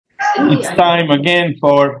It's time again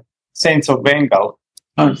for Saints of Bengal.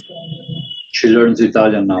 She learns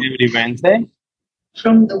Italian now. Every Wednesday.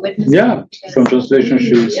 From the witness. Yeah, from translation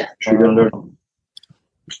she can learn.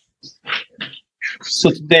 So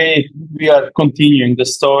today we are continuing the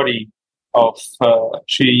story of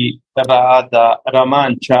Sri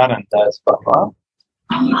Radaramana Carana Dasa Deva.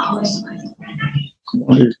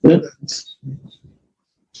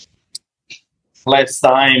 Last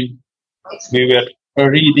time we were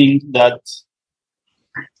reading that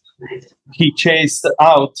he chased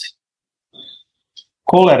out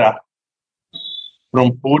cholera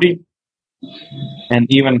from Puri, and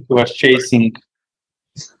even he was chasing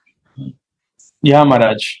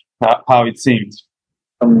Yamaraj, how it seems.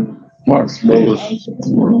 Yeah,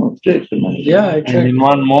 exactly. And in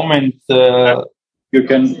one moment, you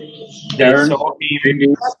can they earn saw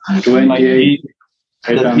him 28.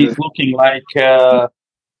 that he's looking like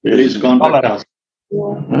Please contact us.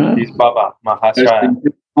 this Baba Mahashaya.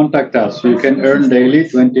 Contact us. You can earn daily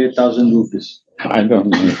 28,000 rupees. I don't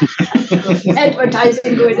know.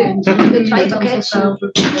 Advertising good and they try to catch you.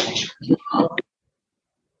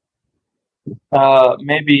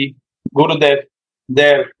 Maybe Gurudev,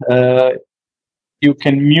 there you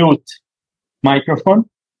can mute microphone.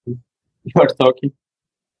 You are talking.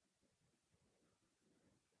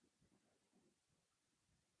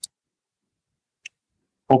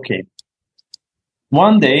 Okay.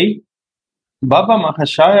 One day, Baba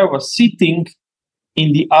Mahashaya was sitting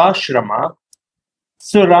in the ashrama,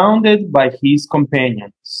 surrounded by his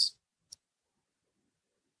companions.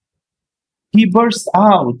 He burst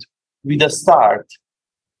out with a start.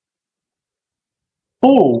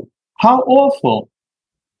 Oh, how awful!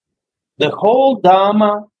 The whole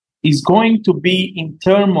Dhamma is going to be in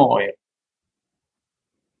turmoil.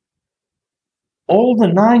 All the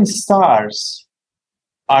 9 stars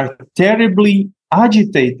are terribly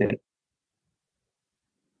agitated.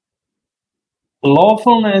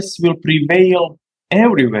 Lawfulness will prevail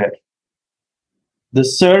everywhere. The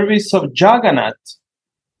service of Jagannath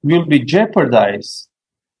will be jeopardized.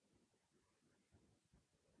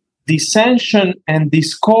 Dissension and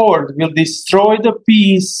discord will destroy the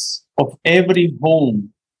peace of every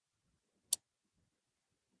home.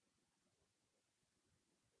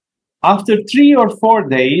 After 3 or 4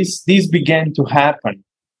 days, this began to happen.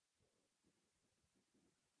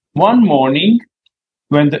 One morning,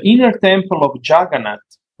 when the inner temple of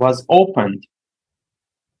Jagannath was opened,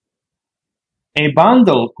 a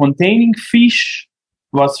bundle containing fish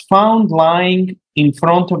was found lying in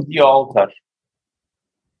front of the altar.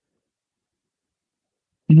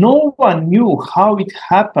 No one knew how it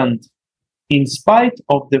happened, in spite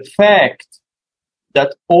of the fact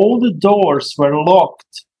that all the doors were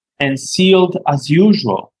locked and sealed as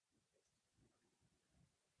usual.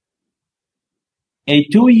 A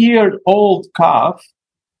 2-year-old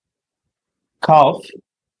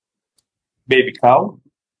baby cow,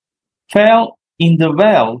 fell in the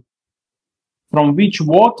well from which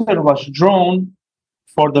water was drawn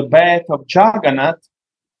for the bath of Jagannath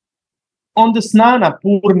on the Snana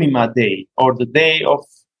Purnima day, or the day of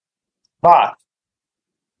bath.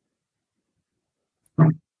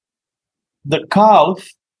 The calf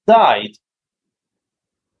died.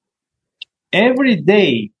 Every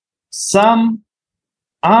day, some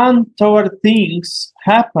untoward things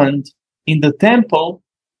happened in the temple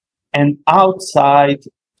and outside.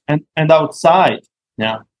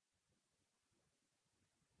 Yeah.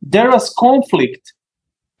 There was conflict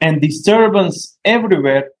and disturbance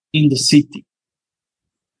everywhere in the city.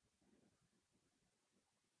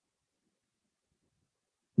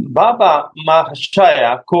 Baba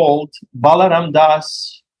Mahashaya called Balaram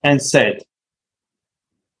Das and said,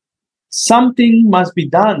 "Something must be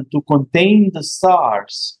done to contain the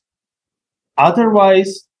stars.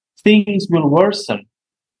 Otherwise, things will worsen.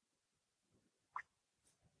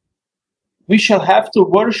 We shall have to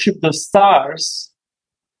worship the stars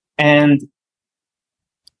and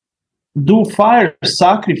do fire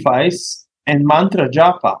sacrifice and mantra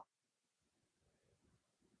japa.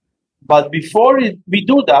 But before we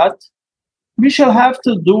do that, we shall have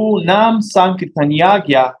to do Nam Sankirtan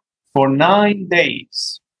Yagya for 9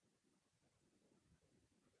 days.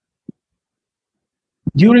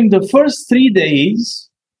 During the first 3 days,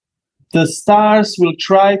 the stars will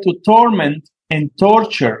try to torment and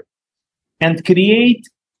torture and create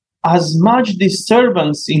as much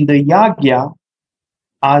disturbance in the yagya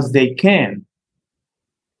as they can.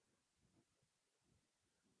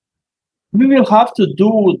 We will have to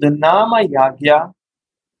do the Nama Yagya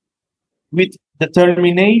with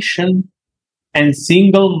determination and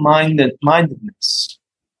single-mindedness.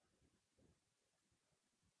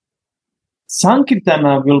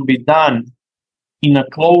 Sankirtana will be done in a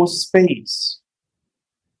closed space.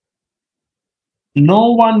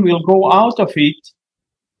 No one will go out of it,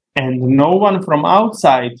 and no one from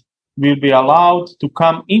outside will be allowed to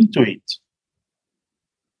come into it.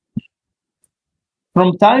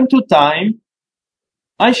 From time to time,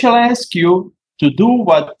 I shall ask you to do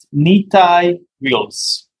what Nitai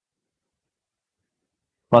wills,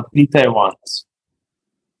 what Nitai wants.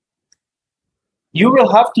 You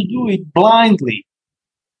will have to do it blindly,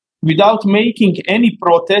 without making any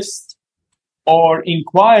protest or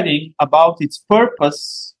inquiring about its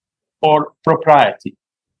purpose or propriety.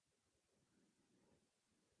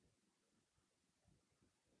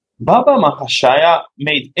 Baba Mahashaya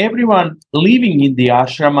made everyone living in the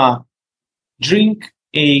ashrama drink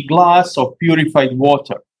a glass of purified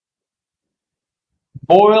water,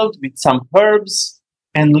 boiled with some herbs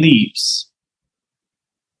and leaves.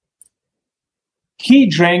 He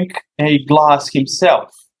drank a glass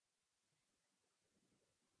himself.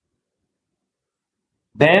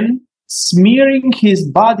 Then, smearing his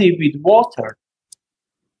body with water,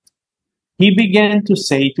 he began to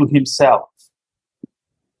say to himself,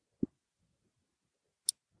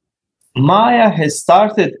 Maya has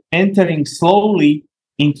started entering slowly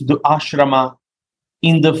into the ashrama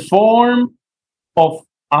in the form of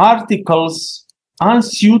articles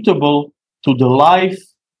unsuitable to the life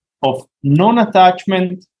of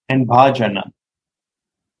non-attachment and bhajana.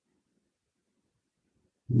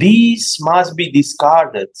 These must be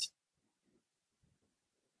discarded.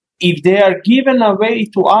 If they are given away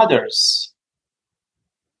to others,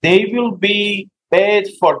 they will be bad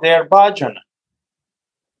for their bhajana.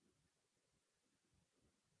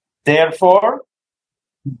 Therefore,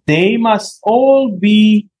 they must all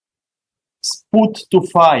be put to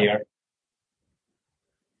fire.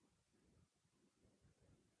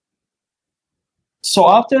 So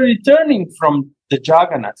after returning from the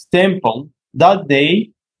Jagannath temple that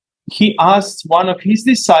day, he asked one of his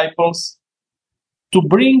disciples to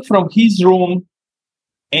bring from his room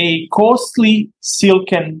a costly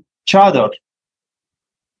silken chadar,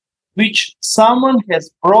 which someone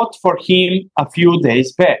has brought for him a few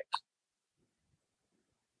days back.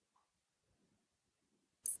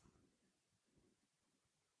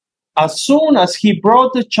 As soon as he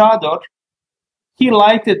brought the chadar, he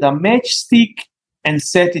lighted a matchstick and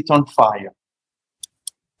set it on fire.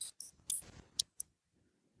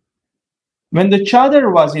 When the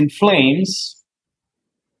chadar was in flames,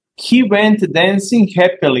 he went dancing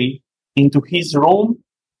happily into his room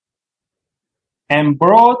and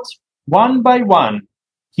brought one by one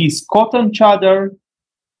his cotton chadar,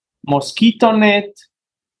 mosquito net,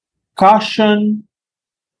 cushion,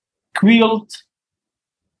 quilt,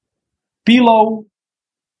 pillow,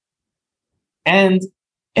 and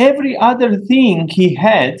every other thing he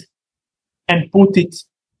had and put it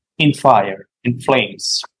in fire, in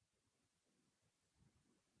flames.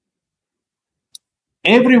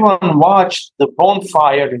 Everyone watched the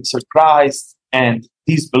bonfire in surprise and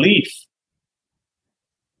disbelief.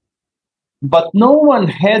 But no one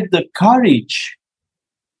had the courage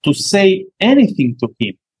to say anything to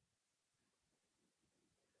him.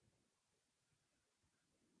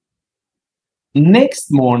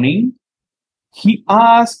 Next morning, he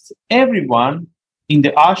asked everyone in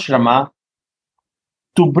the ashrama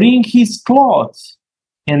to bring his clothes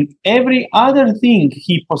and every other thing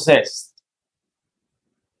he possessed.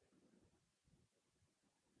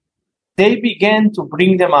 They began to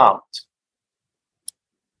bring them out.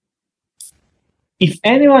 If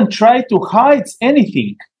anyone tried to hide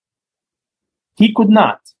anything, he could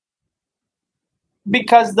not.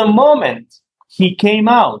 Because the moment he came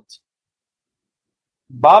out,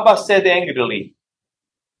 Baba said angrily,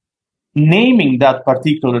 naming that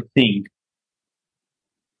particular thing,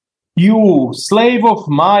 "You slave of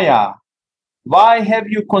Maya, why have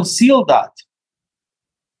you concealed that?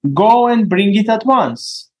 Go and bring it at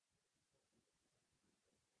once."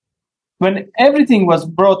 When everything was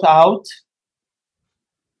brought out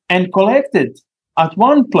and collected at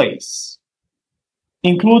one place,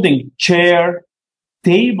 including chair,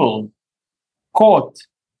 table, cot,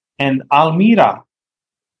 and almirah,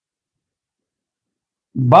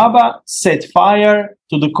 Baba set fire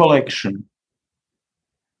to the collection.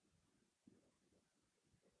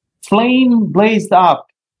 Flame blazed up,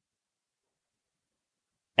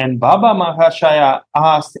 and Baba Mahashaya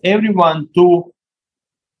asked everyone to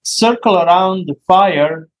circle around the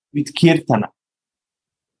fire with kirtana.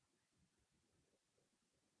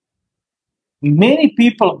 Many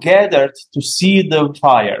people gathered to see the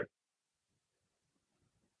fire,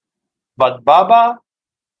 but Baba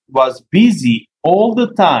was busy all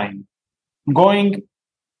the time, going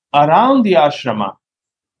around the ashrama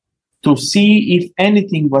to see if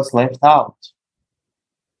anything was left out.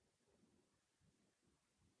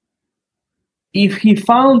 If he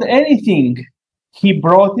found anything, he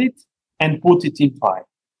brought it and put it in fire.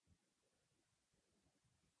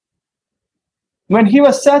 When he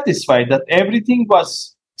was satisfied that everything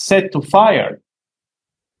was set to fire,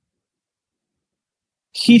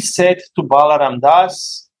 he said to Balaram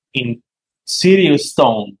Das in serious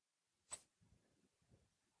tone,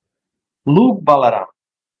 "Look, Balaram,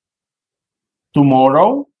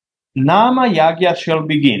 tomorrow Nama Yagya shall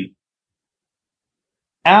begin.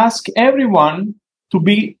 Ask everyone to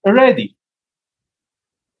be ready.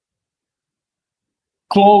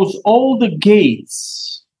 Close all the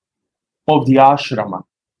gates of the ashrama.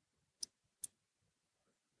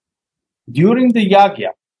 During the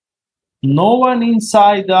yagya, no one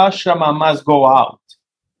inside the ashrama must go out,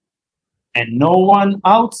 and no one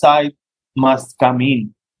outside must come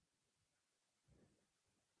in.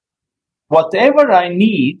 Whatever I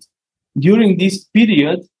need during this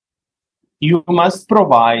period, you must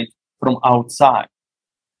provide from outside.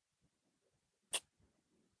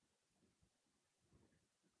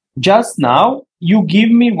 Just now, you give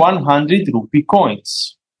me 100 rupee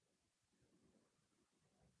coins."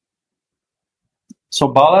 So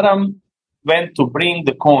Balaram went to bring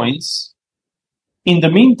the coins. In the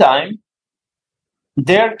meantime,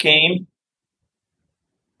 there came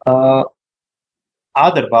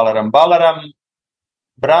other Balaram,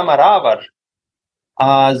 Brahmaravar,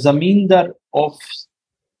 Zamindar of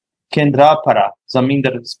Kendrapara.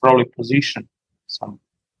 Zamindar is probably position,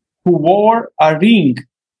 who wore a ring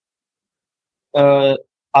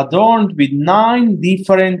adorned with 9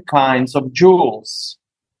 different kinds of jewels,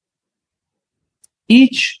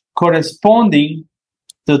 each corresponding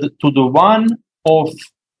to the one of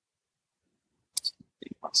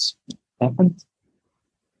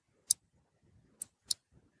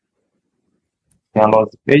I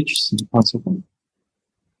lost the page. 1 second.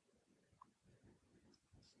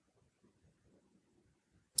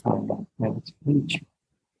 Page.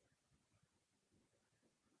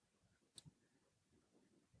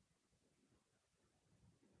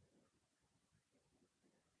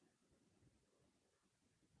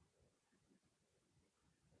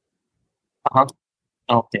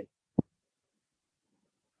 Okay.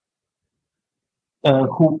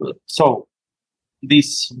 So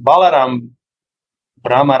this Balaram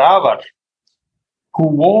Brahmaravar, who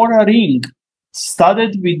wore a ring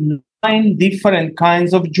studded with 9 different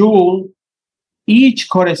kinds of jewel, each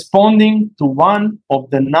corresponding to one of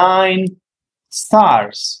the 9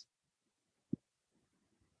 stars.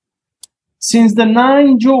 Since the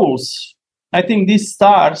 9 jewels, I think these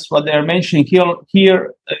stars, what they are mentioning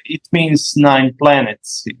here, it means 9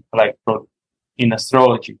 planets, like in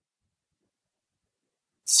astrology.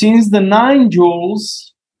 Since the 9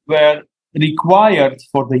 jewels were required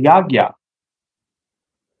for the yagya,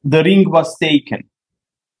 the ring was taken.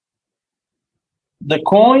 The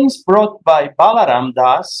coins brought by Balaram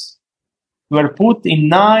Das were put in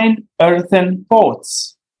 9 earthen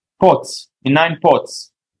pots,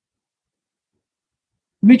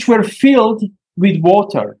 which were filled with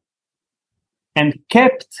water and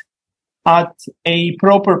kept at a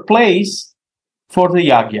proper place for the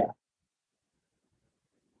yagya.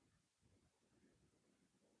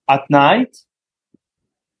 At night,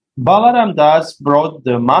 Balaram Das brought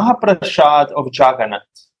the Mahaprasad of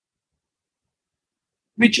Jagannath,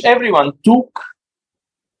 which everyone took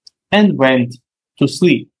and went to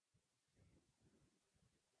sleep.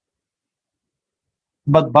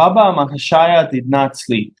 But Baba Mahashaya did not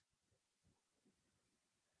sleep.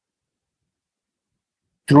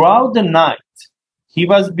 Throughout the night, he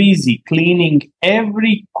was busy cleaning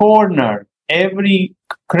every corner, every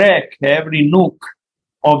crack, every nook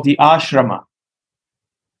of the ashrama.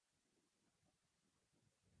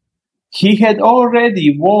 He had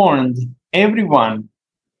already warned everyone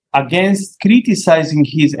against criticizing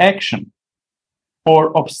his action,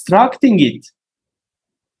 or obstructing it,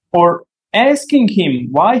 or asking him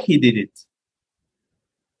why he did it.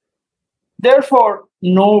 Therefore,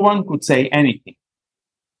 no one could say anything.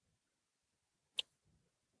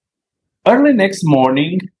 Early next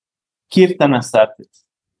morning, Kirtana started.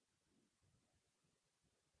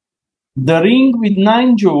 The ring with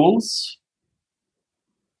 9 jewels,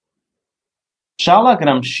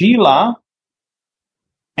 Shalagram Shila,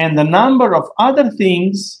 and a number of other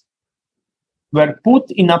things were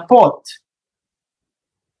put in a pot,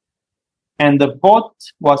 and the pot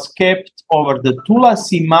was kept over the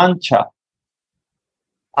Tulasi mancha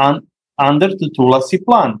under the Tulasi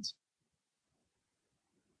plant.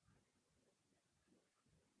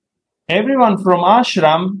 everyone from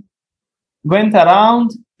ashram went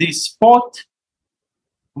around this spot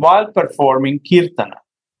while performing kirtana.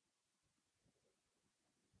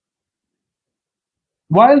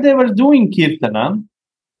 While they were doing kirtana,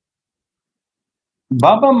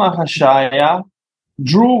 Baba Mahashaya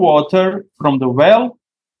drew water from the well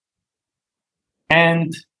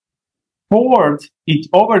and poured it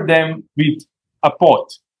over them with a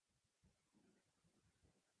pot.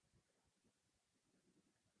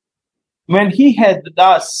 When he had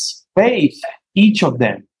thus bathed each of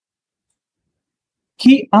them,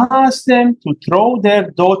 he asked them to throw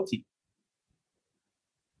their dhoti,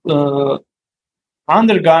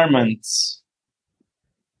 undergarments,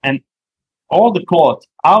 and all the cloth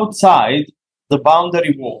outside the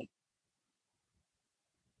boundary wall.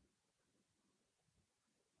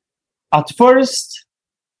 At first,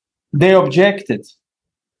 they objected,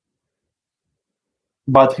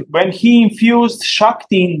 but when he infused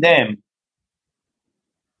Shakti in them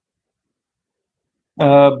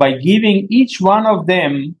by giving each one of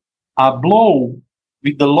them a blow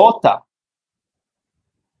with the lota,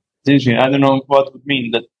 I don't know what it would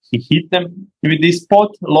mean that he hit them with this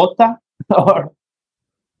pot, lota, or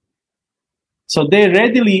so they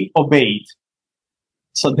readily obeyed.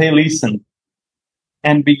 So they listened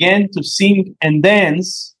and began to sing and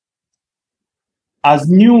dance as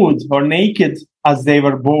nude or naked as they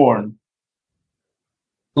were born,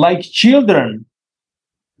 like children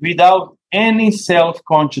without any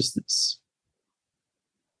self-consciousness.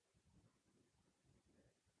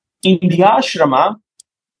 In the ashrama,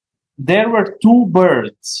 there were two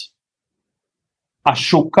birds, a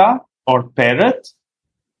shuka or parrot,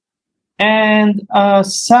 and a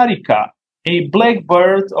sarika, a black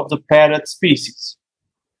bird of the parrot species.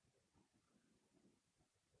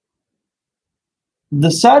 The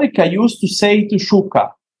sarika used to say to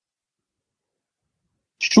shuka,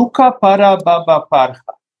 "Shuka para baba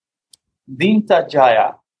parha, dinta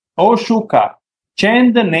jaya." O shuka,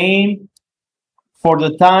 chant the name, for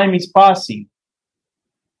the time is passing.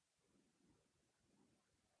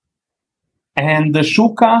 And the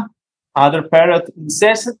shuka, other parrot,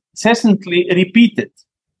 incessantly repeated,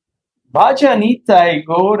 Bhajanita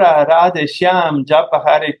Gora Radhe Shyam Japa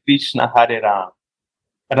Hare Krishna Hare Ram.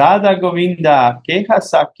 Radha Govinda Keha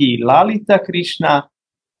Saki Lalita Krishna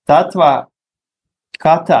Tattva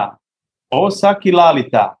Kata. O Saki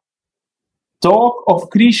Lalita. Talk of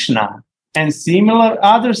Krishna and similar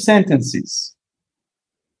other sentences.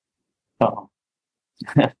 So,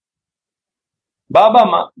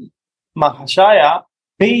 Baba Mahashaya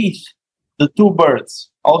bathed the two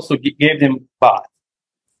birds, also gave them bath.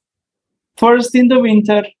 First in the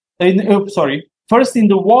winter, first in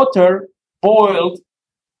the water boiled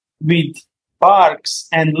with barks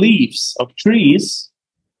and leaves of trees,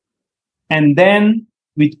 and then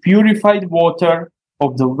with purified water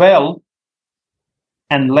of the well,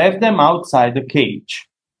 and left them outside the cage.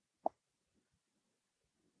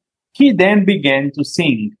 He then began to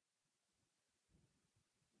sing.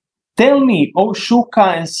 Tell me, O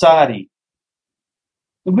Shuka and Sari,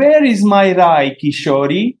 where is my Rai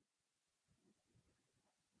Kishori?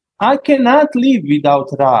 I cannot live without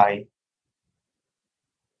Rai.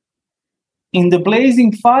 In the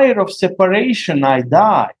blazing fire of separation, I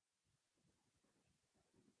die.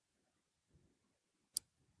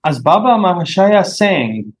 As Baba Mahashaya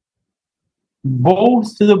sang,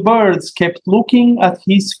 both the birds kept looking at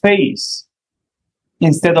his face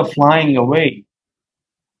instead of flying away.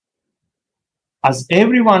 As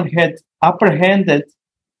everyone had apprehended,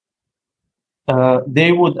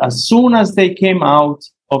 they would, as soon as they came out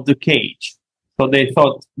of the cage, so they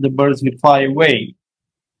thought the birds would fly away,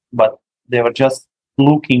 but they were just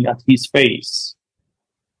looking at his face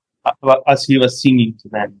as he was singing to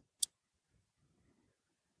them.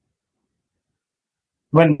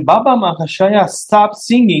 When Baba Mahashaya stopped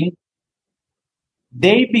singing,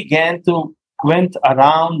 they went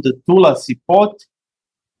around the Tulasi pot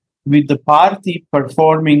with the party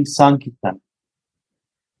performing Sankirtan.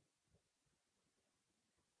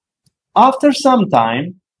 After some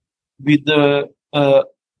time,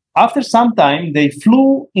 they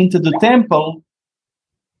flew into the temple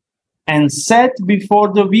and sat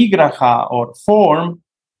before the Vigraha or form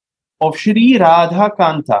of Sri Radha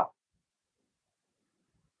Kanta.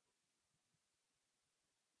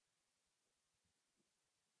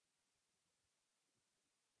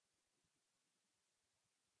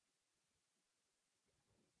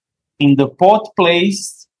 In the pot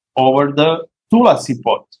placed over the Tulasi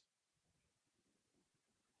pot.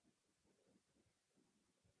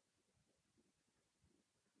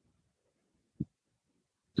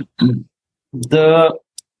 The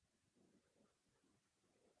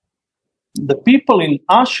The people in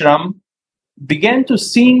ashram began to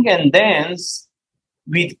sing and dance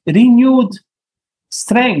with renewed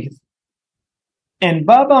strength, and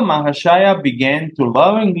Baba Mahashaya began to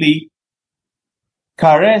lovingly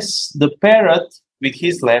caress the parrot with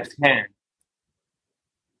his left hand.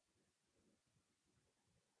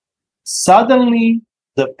 Suddenly,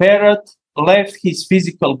 the parrot left his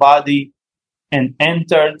physical body and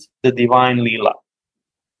entered the divine Leela.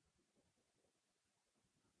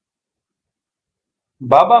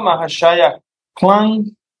 Baba Mahashaya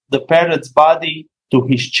clung the parrot's body to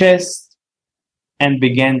his chest and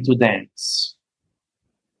began to dance.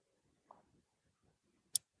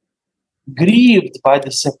 Grieved by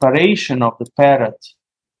the separation of the parrot,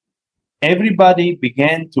 everybody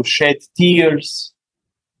began to shed tears,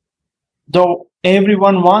 though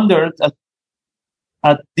everyone wondered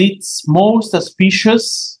at its most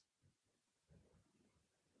auspicious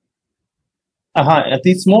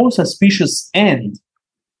end,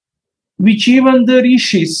 which even the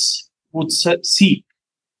rishis would seek.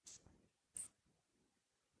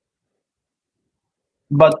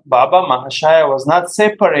 But Baba Mahashaya was not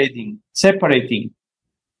separating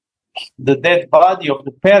the dead body of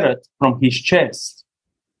the parrot from his chest.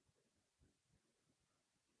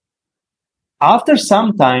 After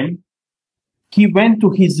some time, he went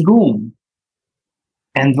to his room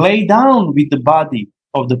and lay down with the body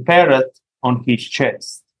of the parrot on his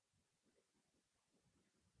chest.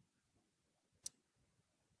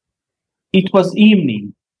 It was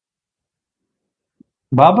evening.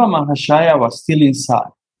 Baba Mahashaya was still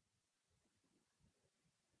inside.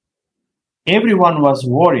 Everyone was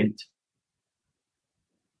worried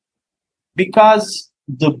because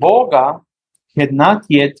the boga had not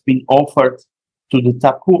yet been offered to the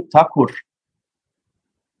Thakur.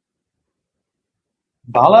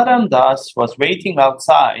 Balaram Das was waiting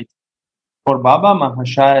outside for Baba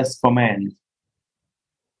Mahashaya's command.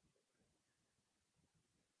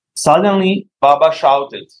 Suddenly, Baba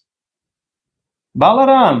shouted,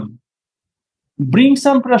 "Balaram, bring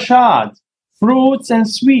some prasad, fruits and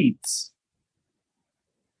sweets."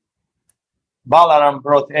 Balaram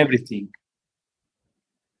brought everything.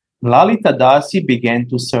 Lalita Dasi began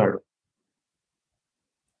to serve.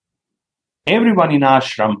 Everyone in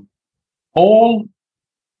ashram, all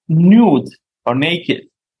nude or naked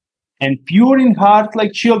and pure in heart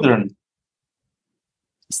like children,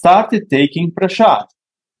 started taking prasad.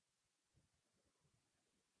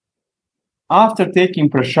 After taking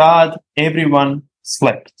prasad, everyone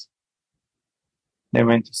slept. They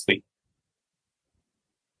went to sleep.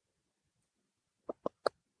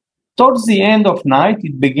 Towards the end of night,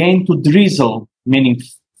 it began to drizzle, meaning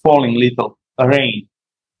falling little, rain.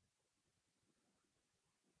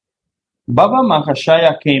 Baba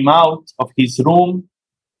Mahashaya came out of his room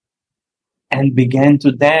and began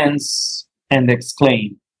to dance and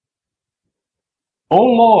exclaim, "O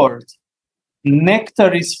Lord,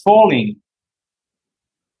 nectar is falling.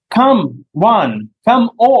 Come one,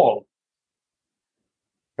 come all.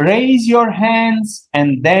 Raise your hands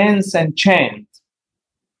and dance and chant.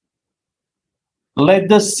 Let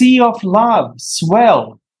the sea of love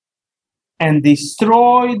swell and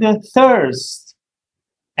destroy the thirst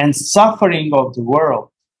and suffering of the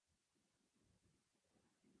world."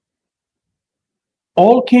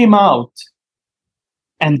 All came out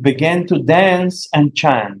and began to dance and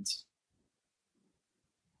chant.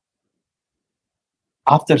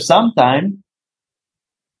 After some time,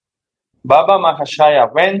 Baba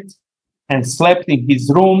Mahashaya went and slept in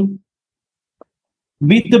his room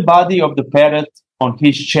with the body of the parrot on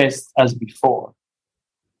his chest as before.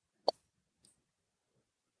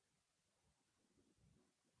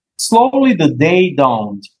 Slowly the day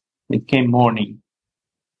dawned. It came morning.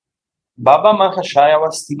 Baba Mahashaya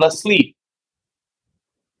was still asleep.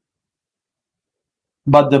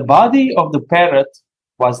 But the body of the parrot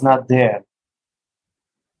was not there.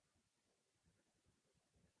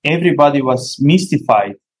 Everybody was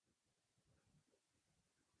mystified.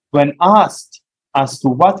 When asked as to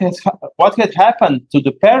what had happened to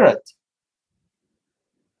the parrot,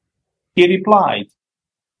 he replied,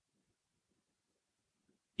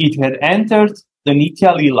 "It had entered the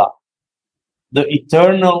Nitya Lila, the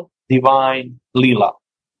eternal divine Lila."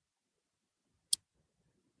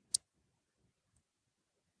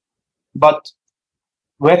 But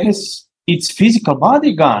where has its physical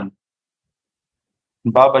body gone?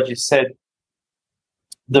 Babaji said,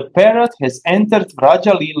 "The parrot has entered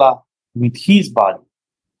Vraja Lila with his body."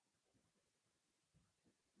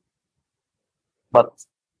 But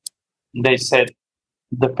they said,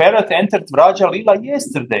 "The parrot entered Vraja Lila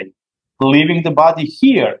yesterday, leaving the body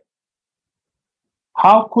here.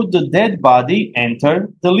 How could the dead body enter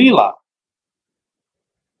the Lila?"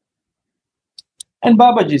 And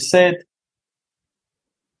Babaji said,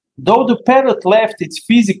 though the parrot left its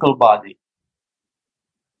physical body,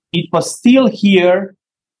 it was still here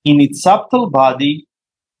in its subtle body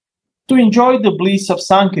to enjoy the bliss of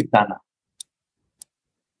Sankirtana.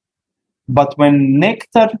 But when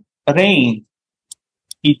nectar rained,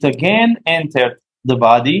 it again entered the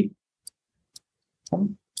body,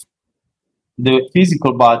 the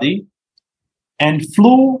physical body, and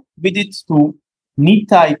flew with it to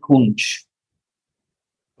Nitai Kunj,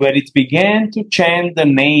 where it began to chant the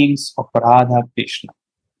names of Radha Krishna.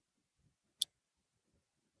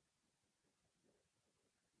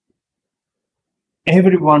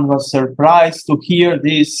 Everyone was surprised to hear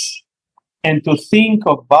this and to think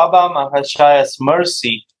of Baba Mahashaya's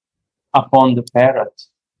mercy upon the parrot.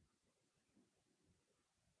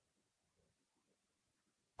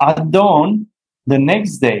 At dawn, the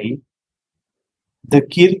next day, the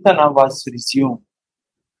Kirtana was resumed.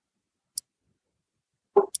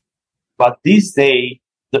 But this day,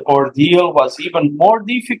 the ordeal was even more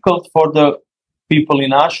difficult for the people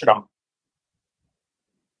in ashram.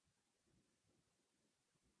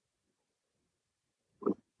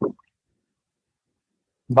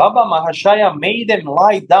 Baba Mahashaya made them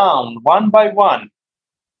lie down one by one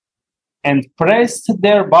and pressed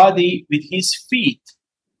their body with his feet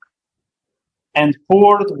and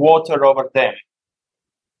poured water over them.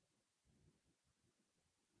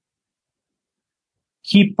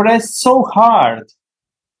 He pressed so hard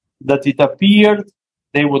that it appeared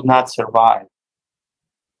they would not survive.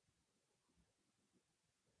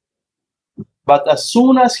 But as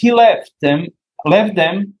soon as he left them,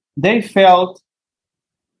 they felt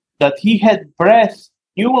that he had breathed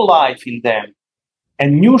new life in them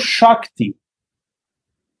and new Shakti.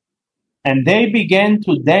 And they began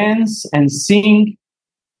to dance and sing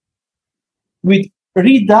with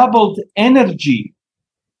redoubled energy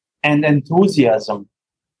and enthusiasm.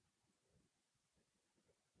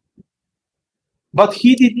 But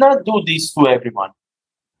he did not do this to everyone.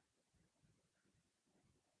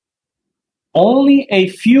 Only a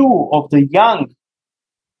few of the young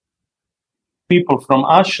people from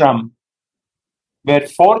ashram were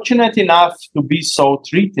fortunate enough to be so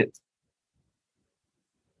treated.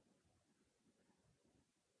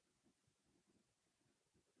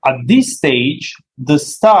 At this stage, the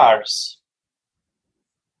stars,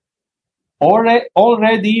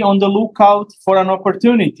 already on the lookout for an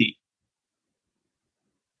opportunity,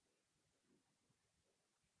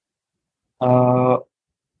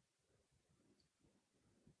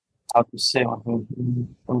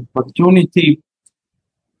 opportunity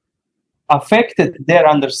affected their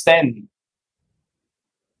understanding.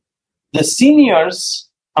 The seniors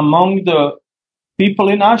among the people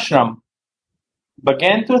in ashram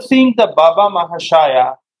began to think that Baba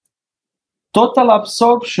Mahashaya, total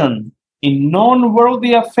absorption in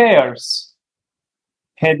non-worldly affairs,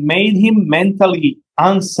 had made him mentally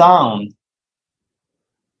unsound,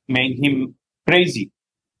 made him crazy.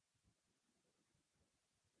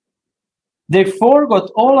 They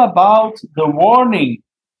forgot all about the warning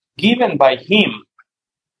given by him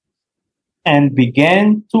and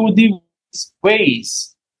began to devise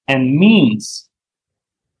ways and means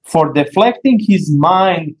for deflecting his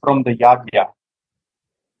mind from the yajna.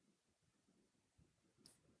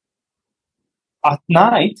 At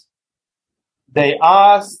night, they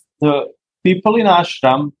asked the people in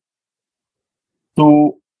ashram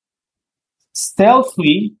to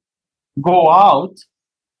stealthily go out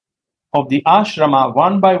of the ashrama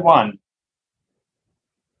one by one.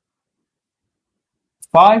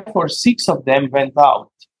 5 or 6 of them went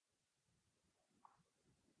out.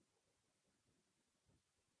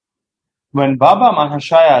 When Baba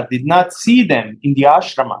Mahashaya did not see them in the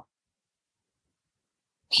ashrama,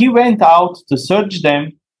 he went out to search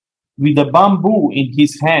them with a bamboo in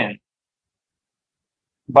his hand,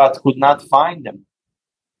 but could not find them.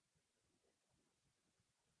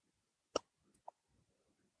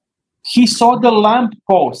 He saw the lamp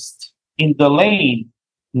post in the lane,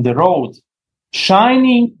 in the road,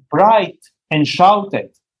 shining bright, and shouted,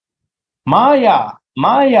 "Maya,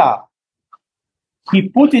 Maya!" He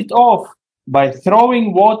put it off by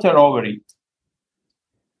throwing water over it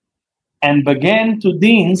and began to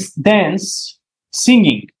dance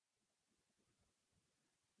singing,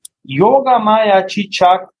 "Yoga Maya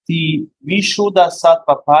Chichakti Vishuddha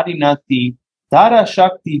Sattva Parinati Tara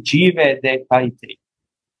Shakti Jive De Kaite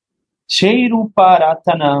Sheirupa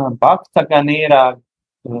Ratana Bhakta Ganera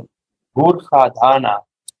Gurkha Dhana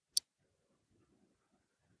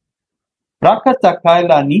Prakata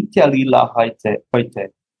Kaila Nitya Lila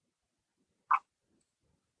Hoite."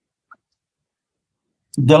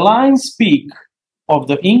 The lines speak of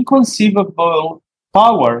the inconceivable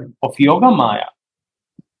power of Yoga Maya,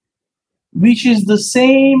 which is the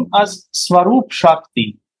same as Swarup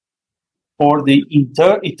Shakti, or the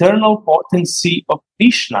eternal potency of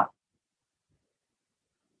Krishna.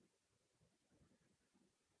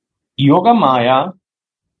 Yoga Maya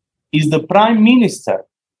is the prime minister,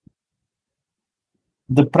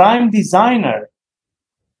 the prime designer,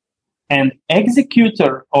 and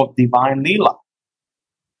executor of divine Leela.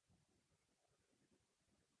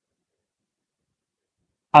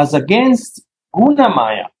 As against Guna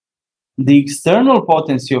Maya, the external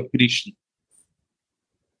potency of Krishna,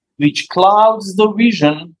 which clouds the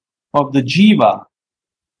vision of the jiva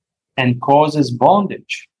and causes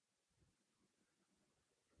bondage.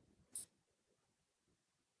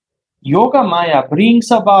 Yoga Maya brings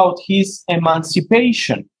about his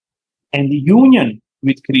emancipation and union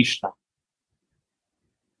with Krishna.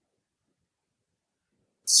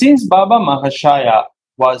 Since Baba Mahashaya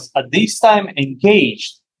was at this time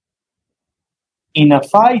engaged in a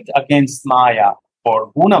fight against Maya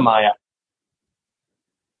or Guna Maya,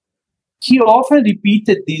 he often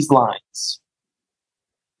repeated these lines,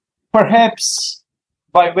 perhaps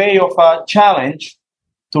by way of a challenge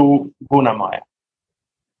to Guna Maya.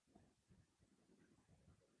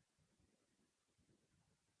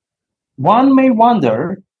 One may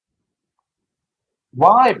wonder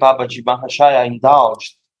why Babaji Mahashaya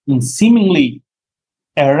indulged in seemingly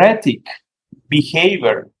erratic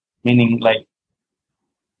behavior, meaning like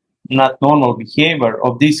not normal behavior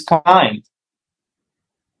of this kind,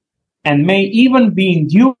 and may even be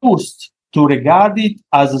induced to regard it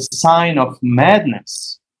as a sign of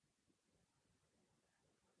madness.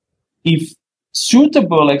 If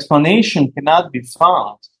suitable explanation cannot be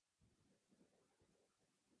found,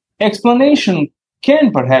 explanation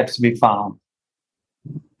can perhaps be found.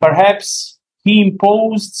 Perhaps he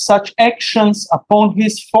imposed such actions upon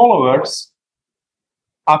his followers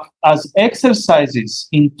as exercises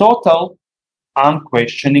in total,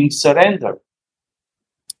 unquestioning surrender,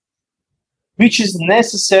 which is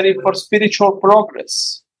necessary for spiritual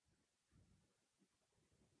progress.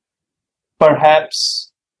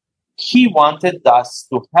 Perhaps he wanted thus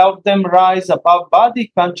to help them rise above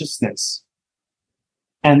body consciousness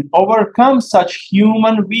and overcome such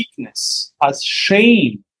human weakness as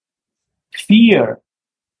shame, fear,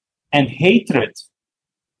 and hatred,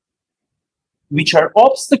 which are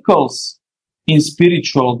obstacles in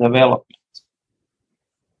spiritual development.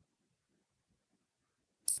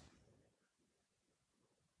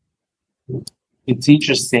 It's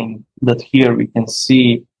interesting that here we can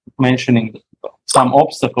see mentioning some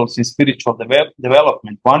obstacles in spiritual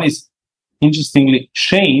development. One is, interestingly,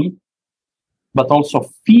 shame, but also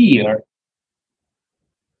fear.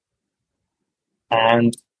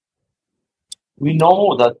 And we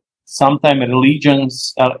know that sometimes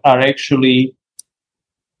religions are actually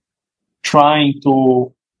trying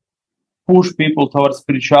to push people towards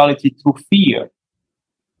spirituality through fear.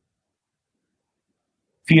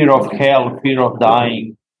 Fear of hell, fear of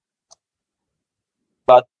dying.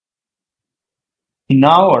 But in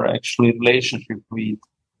our actually relationship with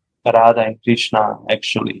Radha and Krishna,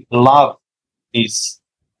 actually, love is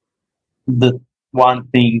the one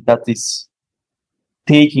thing that is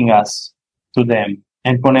taking us to them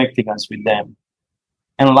and connecting us with them.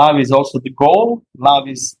 And love is also the goal, love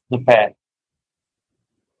is the path.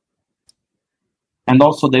 And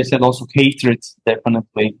also they said also hatred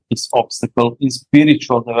definitely is obstacle in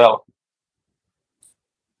spiritual development.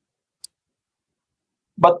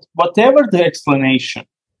 But whatever the explanation,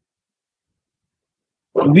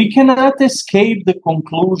 we cannot escape the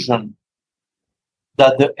conclusion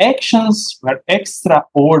that the actions were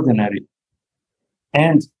extraordinary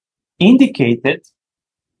and indicated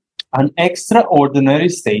an extraordinary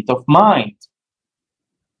state of mind,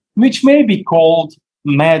 which may be called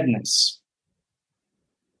madness.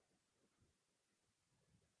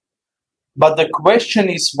 But the question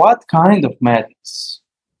is, what kind of madness?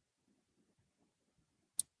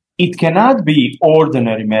 It cannot be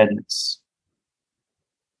ordinary madness,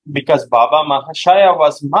 because Baba Mahashaya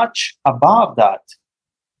was much above that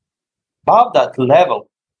level.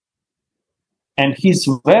 And his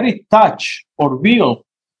very touch or will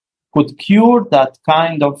could cure that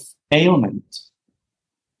kind of ailment.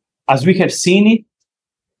 As we have seen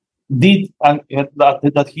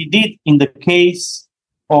that he did in the case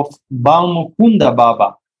of Balmukunda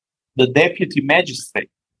Baba, the deputy magistrate.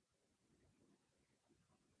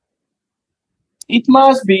 It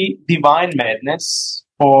must be divine madness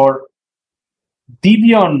or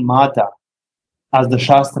Divyon Mada, as the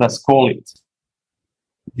Shastras call it.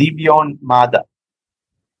 Divyon Mada.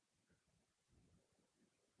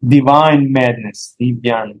 Divine madness,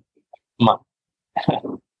 Divyan Mada.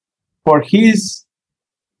 for his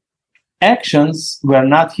actions were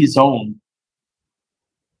not his own.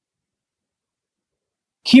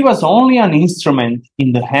 He was only an instrument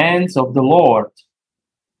in the hands of the Lord,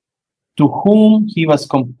 to whom he was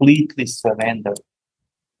completely surrendered.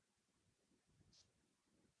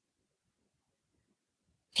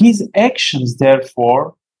 His actions,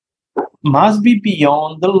 therefore, must be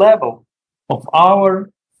beyond the level of our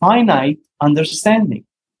finite understanding.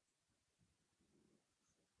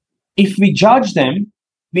 If we judge them,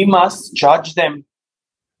 we must judge them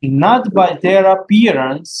not by their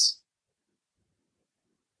appearance,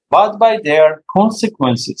 but by their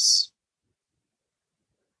consequences,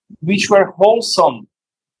 which were wholesome,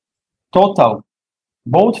 total,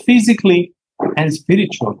 both physically and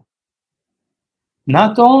spiritually,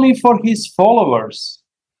 not only for his followers,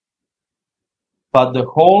 but the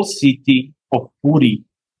whole city of Puri.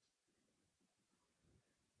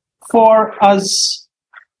 For as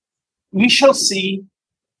we shall see,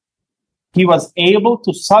 he was able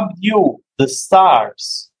to subdue the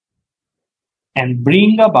stars and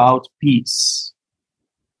bring about peace.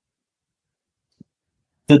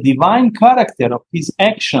 The divine character of his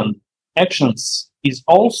actions is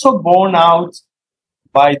also borne out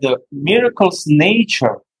by the miraculous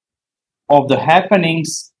nature of the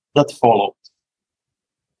happenings that followed.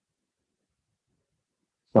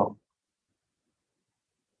 So,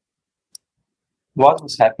 what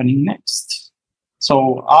was happening next?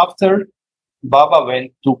 So, after Baba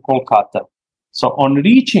went to Kolkata. So, on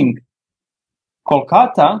reaching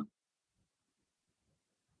Kolkata,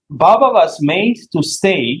 Baba was made to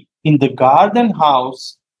stay in the garden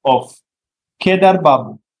house of Kedar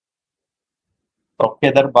Babu. So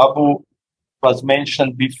Kedar Babu was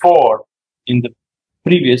mentioned before in the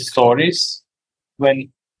previous stories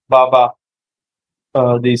when Baba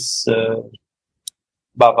Mahashaya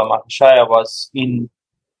was in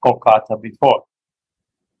Kolkata before.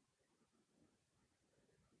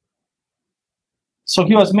 So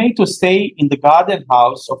he was made to stay in the garden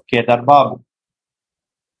house of Kedar Babu.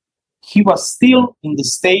 He was still in the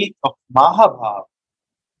state of Mahabhav.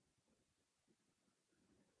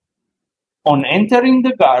 On entering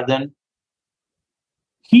the garden,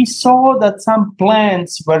 he saw that some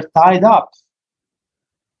plants were tied up.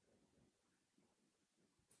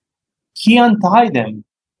 He untied them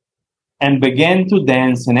and began to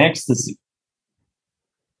dance in ecstasy.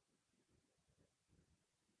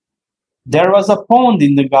 There was a pond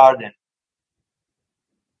in the garden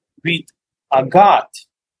with a ghat.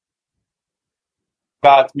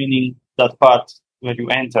 Ghat meaning that part where you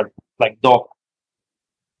enter, like dock.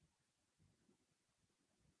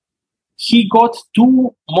 He got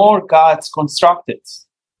 2 more ghats constructed,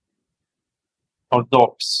 or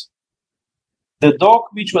docks. The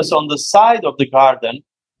dock which was on the side of the garden,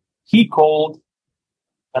 he called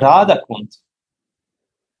Radha Kund.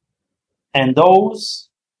 And those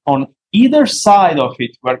on either side of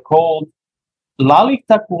it were called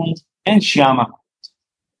Lalita Kund and Shyama Kund.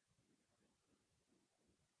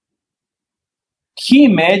 He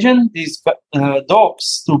imagined these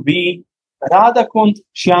docks to be Radha Kund,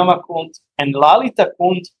 Shyama Kund, and Lalita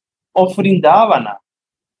Kund of Vrindavana,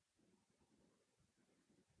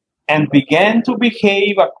 and began to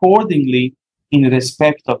behave accordingly in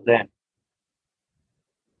respect of them.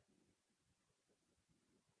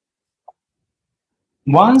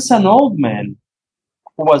 Once an old man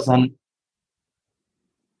who was an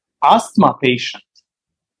asthma patient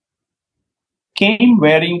came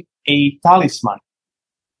wearing a talisman.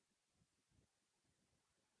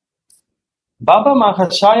 Baba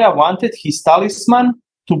Mahashaya wanted his talisman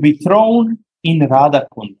to be thrown in Radha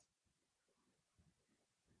Kund.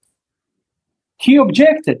 He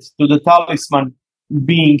objected to the talisman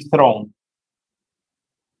being thrown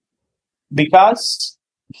because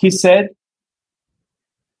he said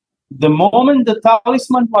the moment the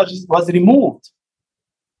talisman was removed,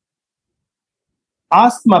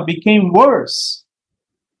 asthma became worse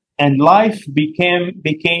and life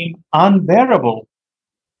became unbearable.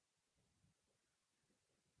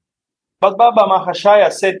 But Baba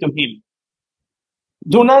Mahashaya said to him,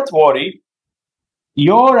 "Do not worry,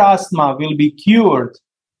 your asthma will be cured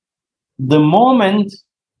the moment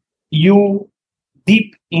you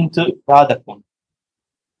dip into Radha Kund."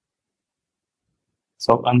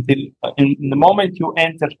 So in the moment you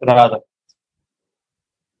enter Radha,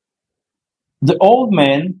 the old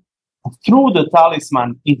man threw the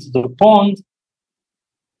talisman into the pond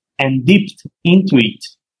and dipped into it,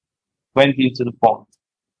 went into the pond.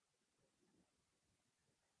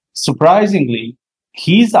 Surprisingly,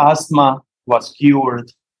 his asthma was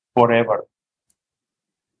cured forever.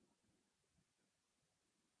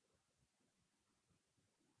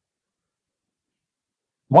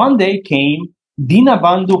 One day came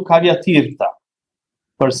Dinabandhu Kavyatirtha,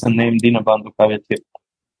 person named Dinabandhu Kavyatirtha.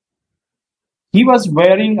 He was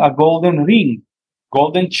wearing a golden ring,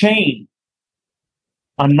 golden chain,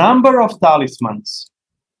 a number of talismans,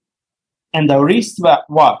 and a wrist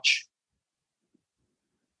watch.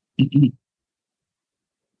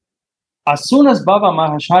 As soon as Baba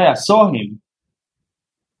Mahashaya saw him,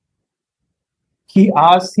 he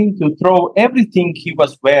asked him to throw everything he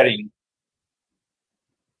was wearing,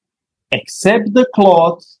 except the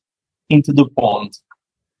cloth, into the pond.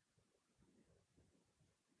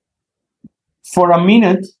 For a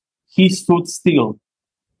minute, he stood still.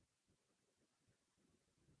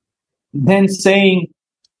 Then saying,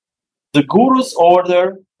 "The Guru's order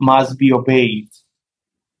must be obeyed,"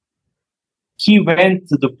 he went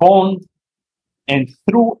to the pond and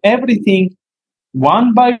threw everything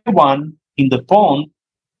one by one in the pond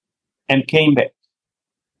and came back.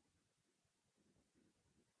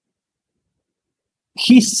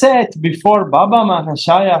 He sat before Baba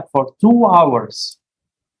Mahashaya for 2 hours,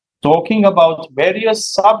 talking about various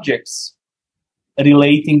subjects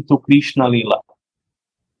relating to Krishna Lila.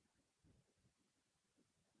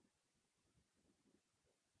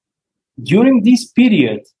 During this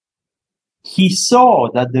period, he saw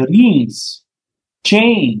that the rings,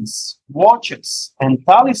 chains, watches, and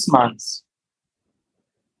talismans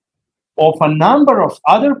of a number of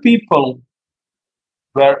other people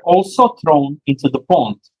were also thrown into the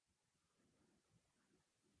pond.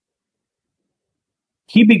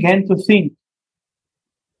 He began to think,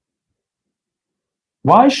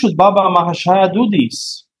 why should Baba Mahashaya do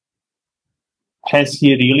this? Has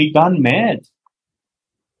he really gone mad?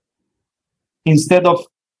 Instead of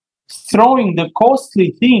throwing the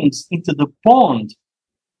costly things into the pond,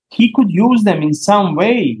 he could use them in some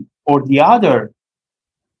way or the other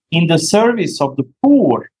in the service of the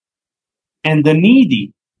poor and the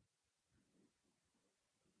needy,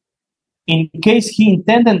 in case he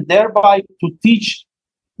intended thereby to teach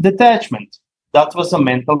detachment. That was a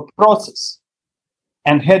mental process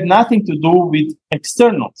and had nothing to do with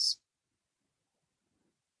externals.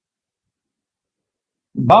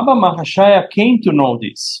 Baba Mahashaya came to know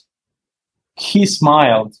this. He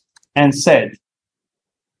smiled and said,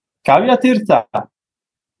 "Kavyatirtha,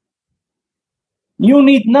 you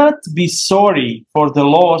need not be sorry for the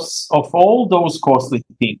loss of all those costly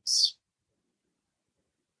things."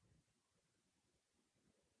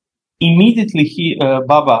 Immediately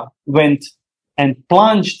Baba went and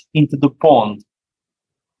plunged into the pond,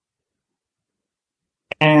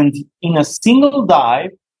 and in a single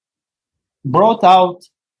dive brought out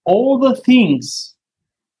all the things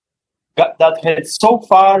that had so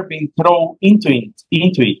far been thrown into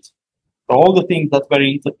it, all the things that were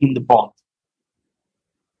in the pond.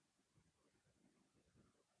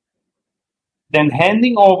 Then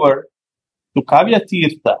handing over to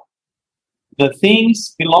Kavyatirtha the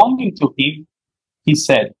things belonging to him, he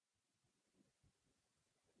said,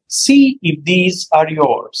 "See if these are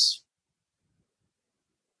yours."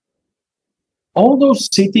 All those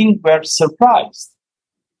sitting were surprised.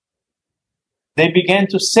 They began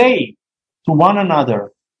to say to one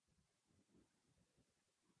another,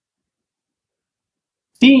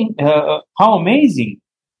 "How amazing!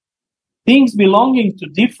 Things belonging to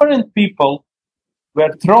different people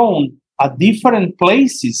were thrown at different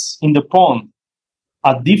places in the pond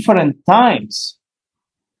at different times.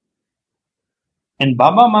 And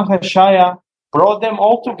Baba Mahashaya brought them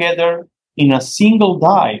all together in a single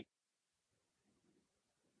dive."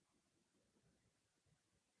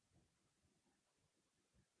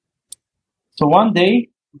 So one day,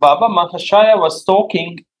 Baba Mahashaya was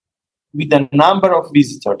talking with a number of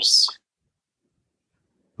visitors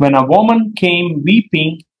when a woman came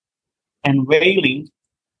weeping and wailing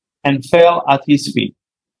and fell at his feet.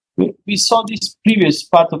 We saw this previous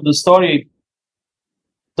part of the story.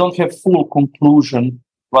 Don't have full conclusion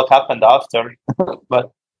what happened after,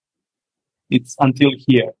 but it's until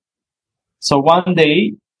here. So one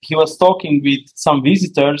day he was talking with some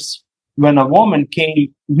visitors when a woman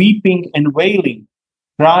came weeping and wailing,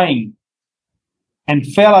 crying, and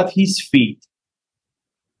fell at his feet.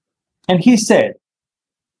 And he said,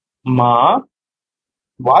 "Ma,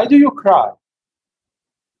 why do you cry?"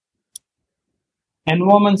 And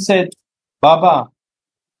woman said, "Baba,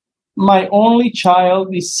 my only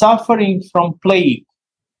child is suffering from plague.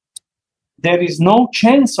 There is no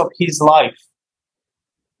chance of his life.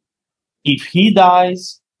 If he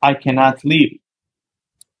dies, I cannot live.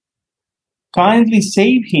 Kindly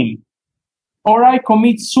save him, or I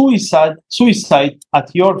commit suicide at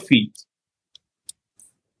your feet."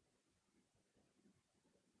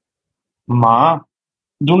 "Ma,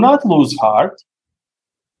 do not lose heart.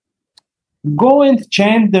 Go and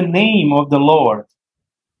chant the name of the Lord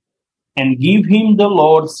and give him the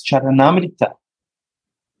Lord's Charanamrita.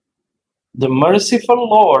 The merciful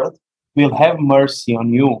Lord will have mercy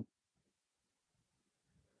on you.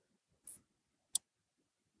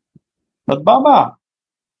 But Baba,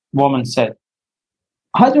 woman said,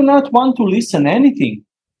 I do not want to listen anything.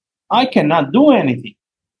 I cannot do anything.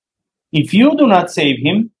 If you do not save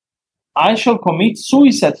him, I shall commit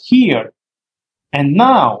suicide here and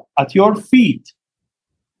now at your feet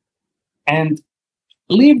and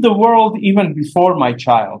leave the world even before my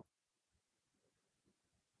child.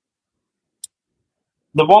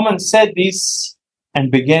 The woman said this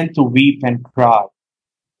and began to weep and cry.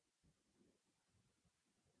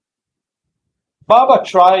 Baba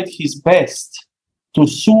tried his best to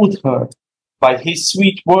soothe her by his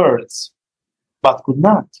sweet words, but could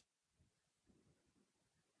not.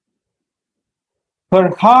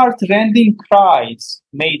 Her heart-rending cries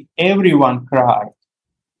made everyone cry.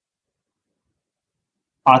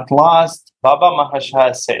 At last, Baba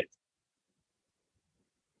Mahashaya said,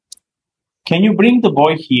 "Can you bring the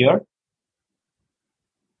boy here?"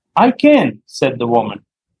 "I can," said the woman.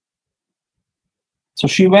 So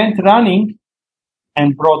she went running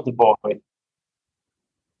and brought the boy.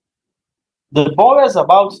 The boy was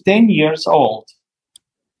about 10 years old.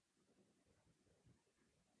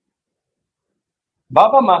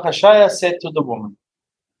 Baba Mahashaya said to the woman,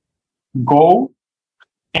 "Go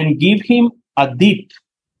and give him a dip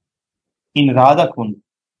in Radha Kund."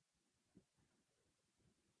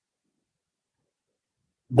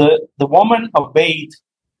 The woman obeyed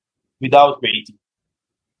without waiting.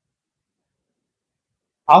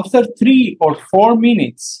 After 3 or 4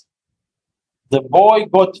 minutes, the boy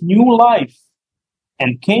got new life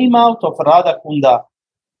and came out of Radha Kunda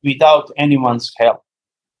without anyone's help.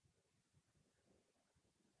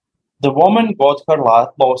 The woman got her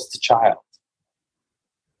lost child.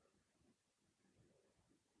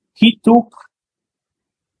 She took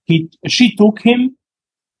him,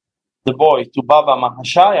 the boy, to Baba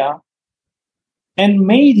Mahashaya and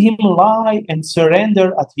made him lie and surrender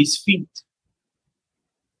at his feet.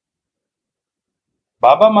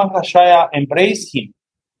 Baba Mahashaya embraced him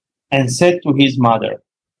and said to his mother,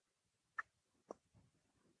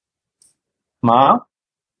 "Ma,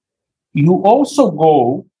 you also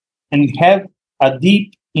go and have a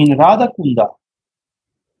dip in Radha Kunda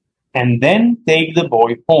and then take the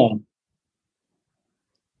boy home.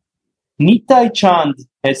 Nitai Chand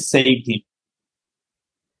has saved him.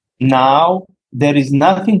 Now there is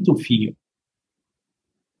nothing to fear."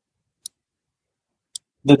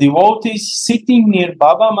 The devotees sitting near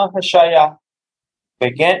Baba Mahashaya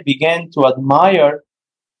began to admire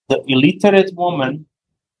the illiterate woman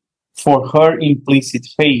for her implicit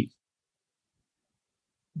faith,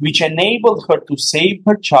 which enabled her to save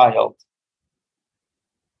her child.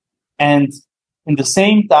 And in the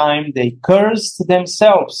same time, they cursed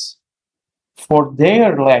themselves for their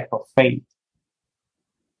lack of faith.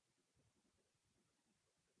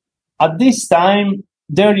 At this time,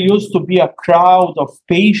 there used to be a crowd of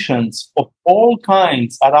patients of all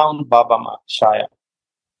kinds around Baba Mahashaya.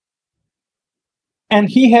 And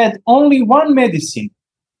he had only one medicine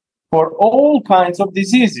for all kinds of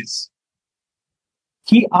diseases.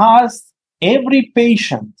 He asked every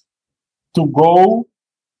patient to go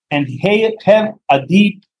and have a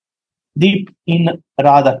dip in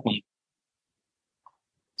Radha Kund.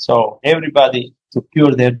 So everybody, to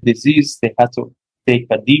cure their disease, they had to take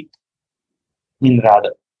a dip in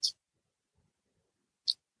Radha.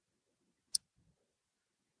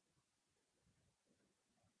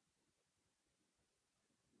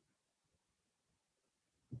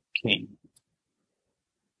 Okay.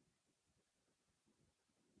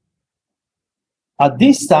 At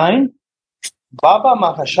this time, Baba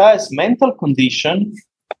Mahashaya's mental condition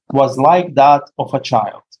was like that of a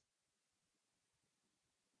child.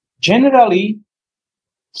 Generally,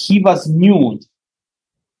 he was nude,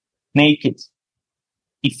 naked.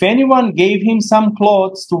 If anyone gave him some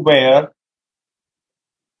clothes to wear,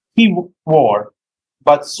 he wore,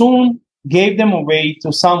 but soon gave them away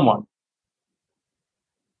to someone.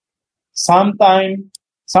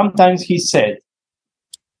 Sometimes he said,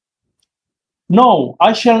 "No,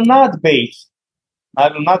 I shall not bathe. I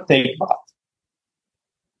will not take bath."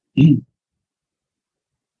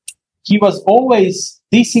 He was always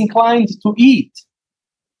disinclined to eat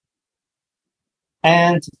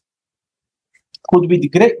and could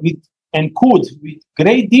with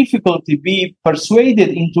great difficulty be persuaded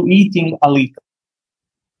into eating a little.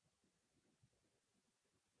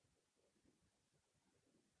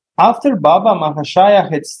 After Baba Mahashaya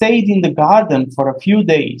had stayed in the garden for a few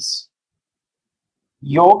days,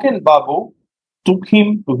 Yogen Babu took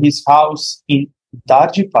him to his house in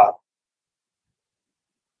Darjipar.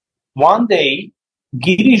 One day,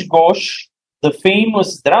 Girish Ghosh, the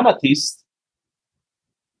famous dramatist,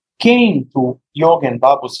 came to Yogen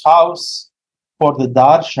Babu's house for the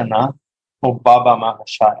darshana of Baba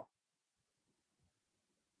Mahashaya.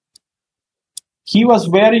 He was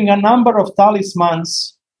wearing a number of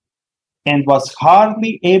talismans and was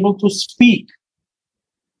hardly able to speak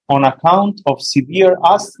on account of severe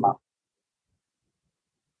asthma.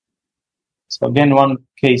 So again, one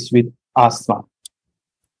case with asthma.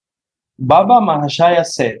 Baba Mahashaya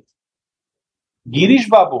said, Girish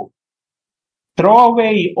Babu, throw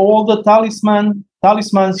away all the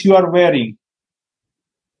talismans you are wearing.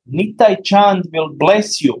 Nitai Chand will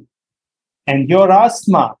bless you, and your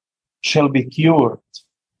asthma shall be cured.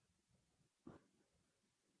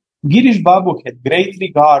 Girish Babu had great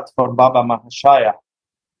regard for Baba Mahashaya,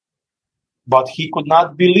 but he could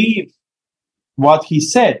not believe what he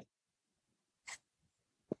said.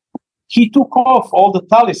 He took off all the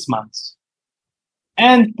talismans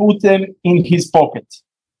and put them in his pocket.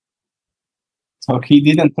 So he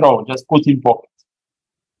didn't throw, just put in pocket.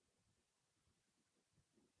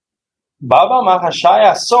 Baba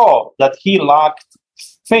Mahashaya saw that he lacked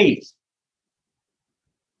faith.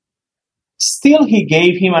 Still, he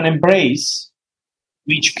gave him an embrace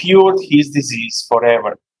which cured his disease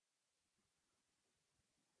forever.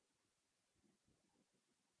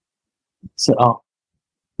 So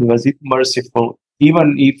he was merciful,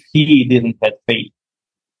 even if he didn't have faith.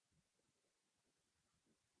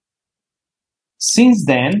 Since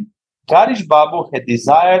then, Girish Babu had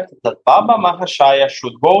desired that Baba Mahashaya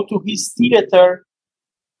should go to his theater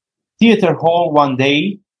hall one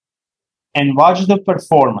day and watch the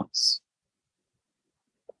performance.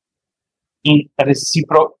 In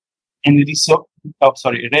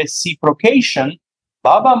reciprocation,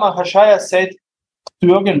 Baba Mahashaya said to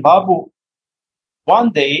Yogen Babu,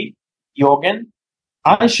 one day, Yogen,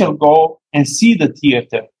 I shall go and see the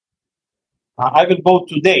theater. I will go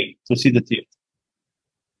today to see the theater.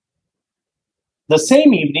 The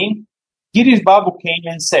same evening, Girish Babu came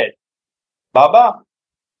and said, Baba,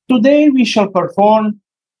 today we shall perform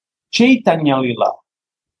Chaitanya Lila.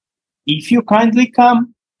 If you kindly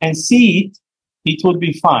come and see it, it would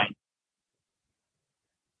be fine.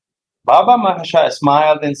 Baba Mahashaya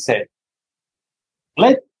smiled and said,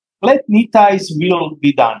 Let Nitai's will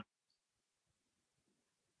be done.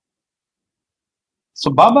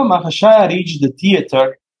 So Baba Mahashaya reached the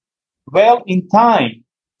theater well in time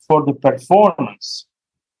for the performance,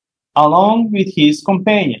 along with his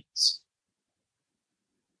companions.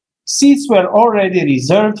 Seats were already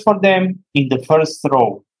reserved for them in the first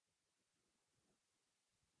row.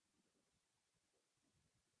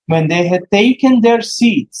 When they had taken their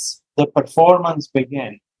seats, the performance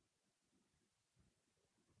began.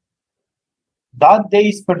 That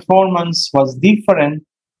day's performance was different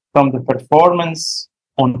from the performance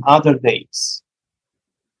on other days.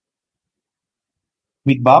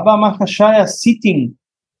 With Baba Mahashaya sitting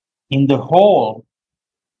in the hall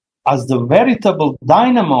as the veritable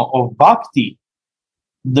dynamo of bhakti,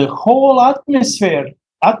 the whole atmosphere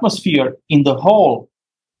in the hall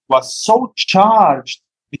was so charged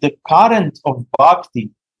with the current of bhakti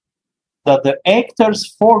that the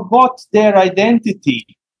actors forgot their identity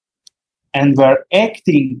and were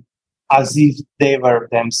acting as if they were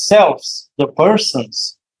themselves the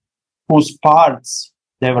persons whose parts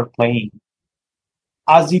they were playing.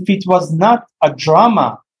 As if it was not a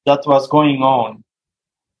drama that was going on,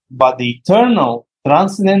 but the eternal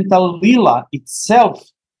transcendental lila itself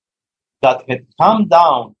that had come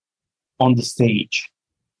down on the stage.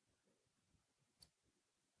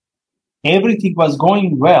 Everything was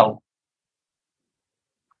going well.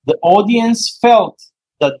 The audience felt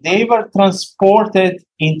that they were transported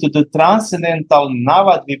into the transcendental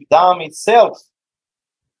Navadvip Dham itself,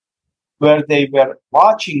 where they were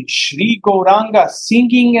watching Sri Gauranga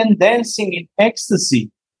singing and dancing in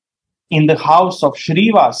ecstasy in the house of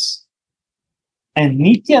Srivas, and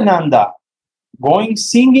Nityananda going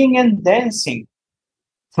singing and dancing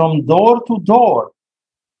from door to door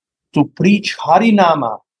to preach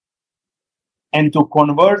Harinama and to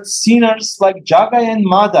convert sinners like Jagai and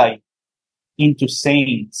Madai into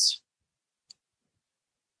saints.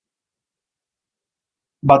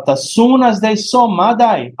 But as soon as they saw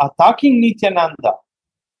Madai attacking Nityananda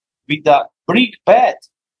with a brick bat,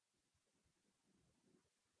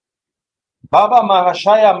 Baba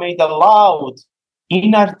Mahashaya made a loud,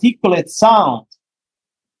 inarticulate sound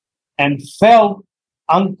and fell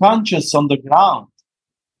unconscious on the ground.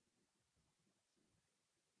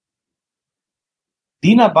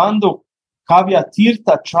 Dinabandhu Kavya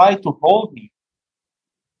Tirtha tried to hold him.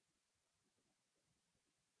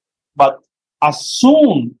 But as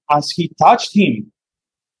soon as he touched him,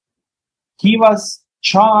 he was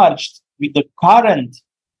charged with the current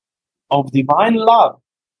of divine love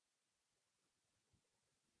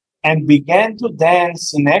and began to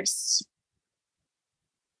dance in ecstasy.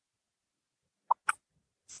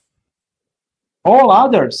 All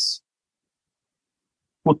others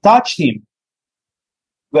who touched him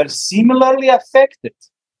were similarly affected,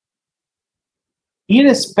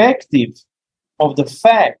 irrespective of the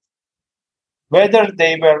fact whether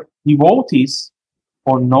they were devotees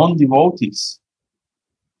or non-devotees,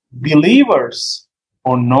 believers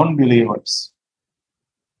or non-believers.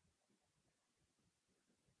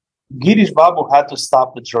 Girish Babu had to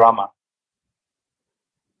stop the drama.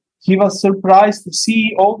 He was surprised to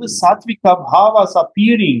see all the sattvika bhavas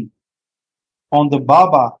appearing on the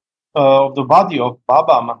Baba, the body of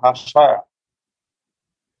Baba Mahashaya.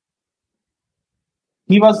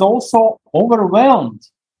 He was also overwhelmed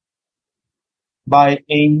by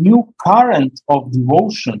a new current of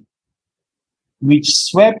devotion which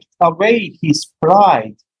swept away his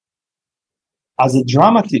pride as a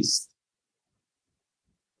dramatist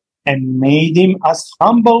and made him as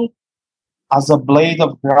humble as a blade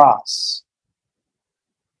of grass.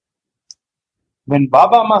 When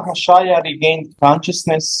Baba Mahashaya regained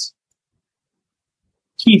consciousness,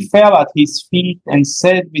 he fell at his feet and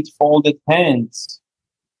said with folded hands,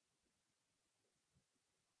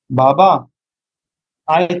 "Baba,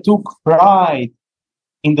 I took pride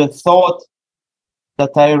in the thought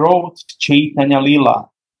that I wrote Chaitanya Lila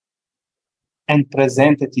and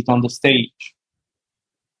presented it on the stage.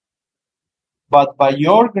 But by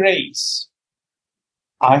your grace,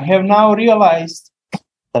 I have now realized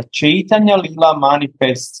that Chaitanya Lila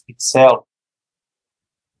manifests itself.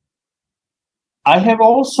 I have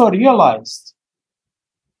also realized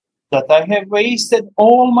that I have wasted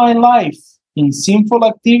all my life in sinful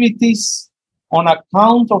activities on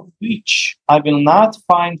account of which I will not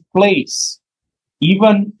find place,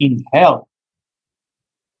 even in hell.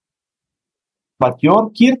 But your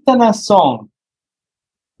Kirtana song,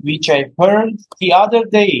 which I heard the other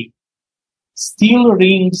day, still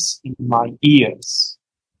rings in my ears."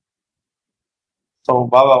 So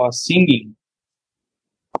Baba was singing,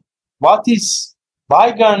 "What is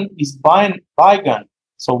bygone is bygone.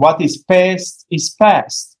 So what is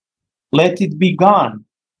past. Let it be gone.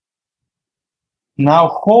 Now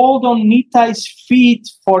hold on Nitai's feet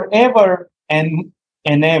forever and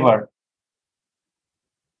ever.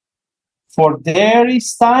 For there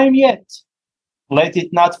is time yet. Let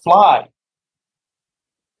it not fly.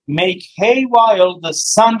 Make hay while the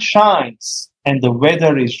sun shines and the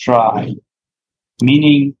weather is dry."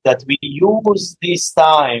 Meaning that we use this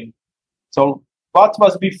time. So what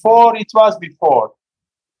was before, it was before.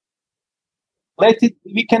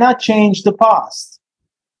 We cannot change the past.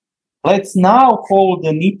 Let's now hold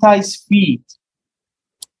the Nitai's feet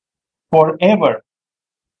forever,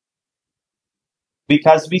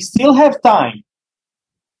 because we still have time,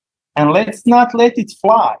 and let's not let it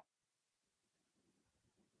fly.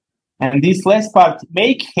 And this last part,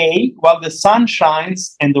 make hay while the sun shines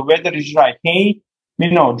and the weather is dry. Hay,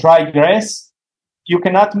 dry grass. You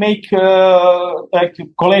cannot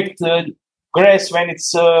collect grass when it's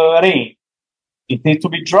rain. It needs to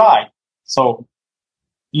be dry. So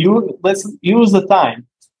let's use the time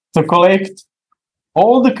to collect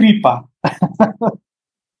all the kripa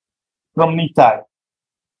from Nitai.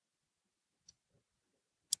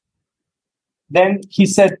 Then he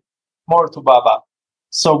said more to Baba,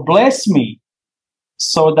 "So bless me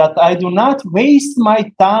so that I do not waste my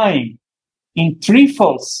time in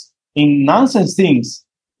trifles, in nonsense things,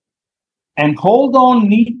 and hold on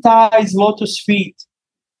Nitai's lotus feet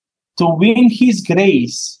to win his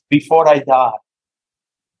grace before I die."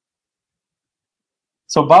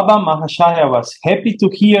 So Baba Mahashaya was happy to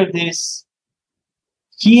hear this.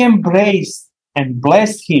 He embraced and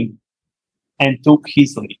blessed him and took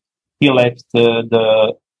his leave. He left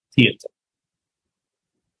the theater.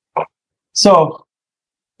 So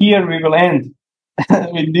here we will end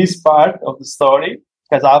with this part of the story,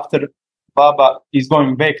 because after Baba is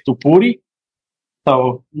going back to Puri,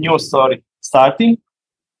 so new story starting.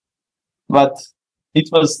 But it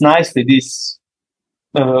was nicely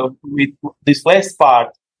with this last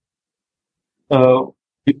part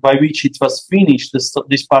by which it was finished,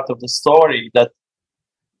 this part of the story, that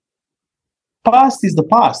past is the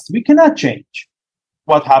past. We cannot change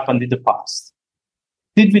what happened in the past.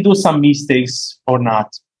 Did we do some mistakes or not?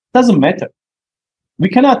 Doesn't matter. We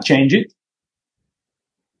cannot change it.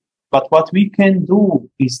 But what we can do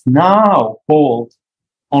is now hold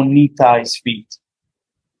on Nitai's feet.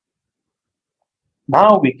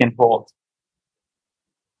 Now we can hold.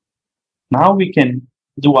 Now we can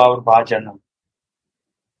do our bhajana.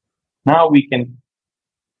 Now we can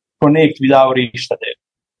connect with our Ishtadev.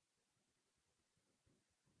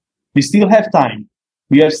 We still have time.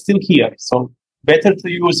 We are still here, so better to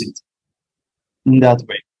use it in that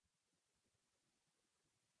way.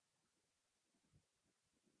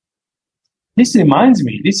 This reminds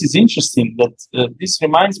me, this is interesting, that this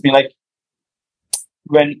reminds me, like,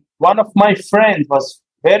 when one of my friends was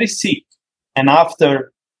very sick, and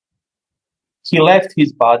after he left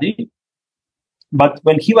his body, but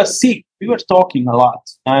when he was sick, we were talking a lot.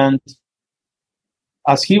 And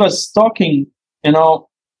as he was talking, we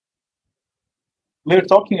were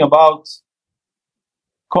talking about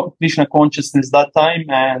Krishna consciousness that time,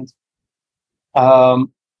 and I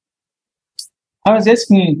was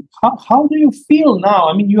asking, how do you feel now?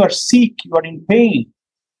 I mean, you are sick, you are in pain.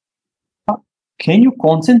 Can you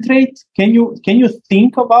concentrate? Can you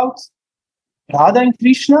think about Radha and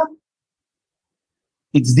Krishna?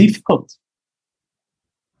 It's difficult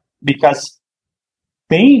because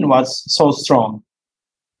pain was so strong.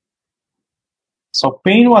 So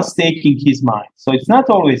pain was taking his mind. So it's not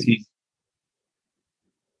always easy.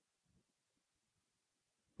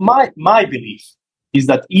 My belief is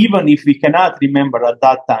that even if we cannot remember at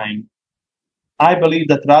that time, I believe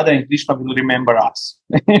that Radha and Krishna will remember us.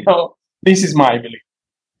 This is my belief.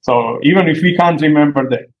 So even if we can't remember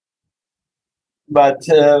them. But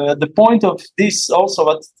the point of this also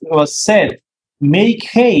what was said, make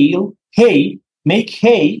hay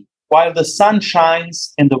while the sun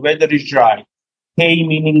shines and the weather is dry. Hay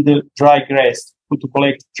meaning the dry grass, to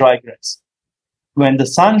collect dry grass. When the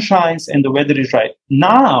sun shines and the weather is dry.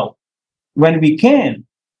 Now, when we can,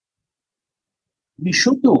 we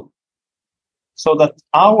should do, so that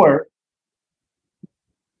our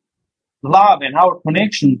love and our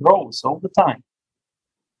connection grows all the time.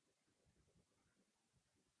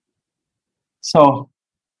 So,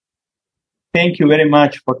 thank you very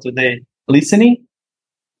much for today listening.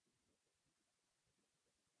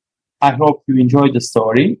 I hope you enjoyed the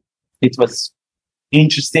story. It was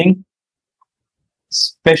interesting,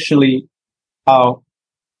 especially how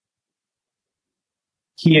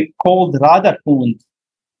he called Radha Kund,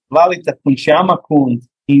 Lalita Kund, Shyama Kund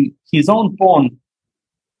in his own pond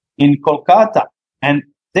in Kolkata, and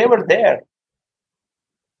they were there.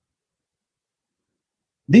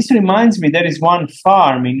 This reminds me, there is one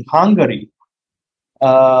farm in Hungary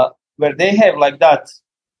where they have like that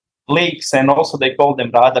lakes, and also they call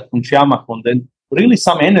them Radha Kund, Shyama Kund, and really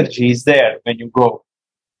some energy is there when you go.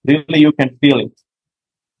 Really, you can feel it.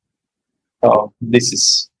 So this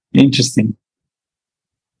is interesting.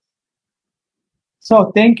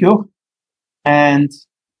 So thank you, and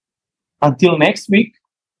until next week,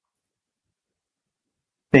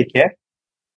 take care.